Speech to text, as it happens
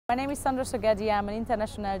My name is Szandra Szogedi. I'm an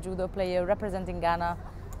international judo player representing Ghana,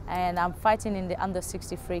 and I'm fighting in the under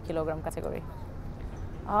 63 kilogram category.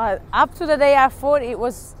 Up to the day I fought,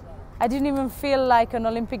 I didn't even feel like an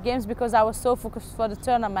Olympic Games because I was so focused for the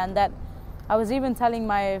tournament that I was even telling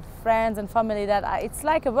my friends and family that it's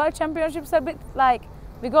like a World Championships, a bit like,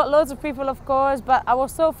 we got loads of people of course, but I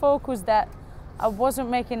was so focused that I wasn't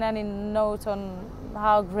making any note on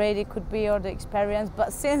how great it could be or the experience.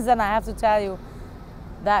 But since then I have to tell you,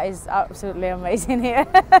 that is absolutely amazing here.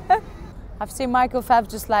 I've seen Michael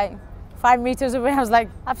Phelps just like 5 meters away. I was like,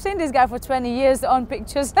 I've seen this guy for 20 years on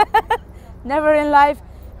pictures, never in life.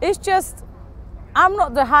 It's just, I'm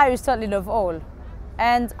not the highest athlete of all.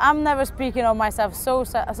 And I'm never speaking of myself so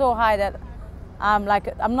high that I'm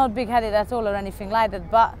not big-headed at all or anything like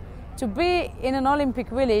that. But to be in an Olympic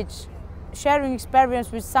village, sharing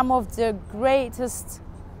experience with some of the greatest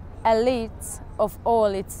elites of all,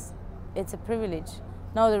 it's a privilege.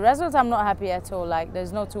 No, the result I'm not happy at all, like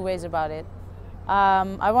there's no two ways about it.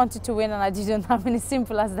 I wanted to win and I didn't. I mean, it's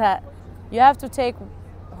simple as that. You have to take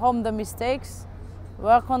home the mistakes,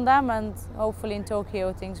 work on them, and hopefully in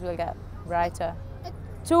Tokyo things will get brighter.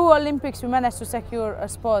 2 Olympics we managed to secure a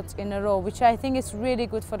spot in a row, which I think is really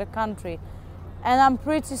good for the country. And I'm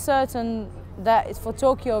pretty certain that for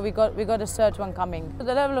Tokyo we got a third one coming.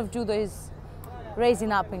 The level of judo is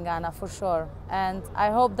raising up in Ghana for sure, and I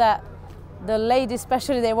hope that the ladies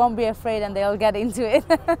especially, they won't be afraid and they'll get into it.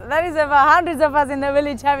 There is about hundreds of us in the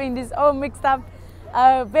village having this all mixed up.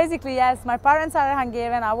 Basically, yes, my parents are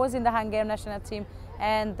Hungarian. I was in the Hungarian national team,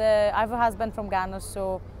 and I have a husband from Ghana,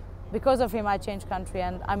 so because of him I changed country,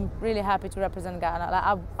 and I'm really happy to represent Ghana.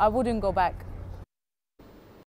 Like, I wouldn't go back.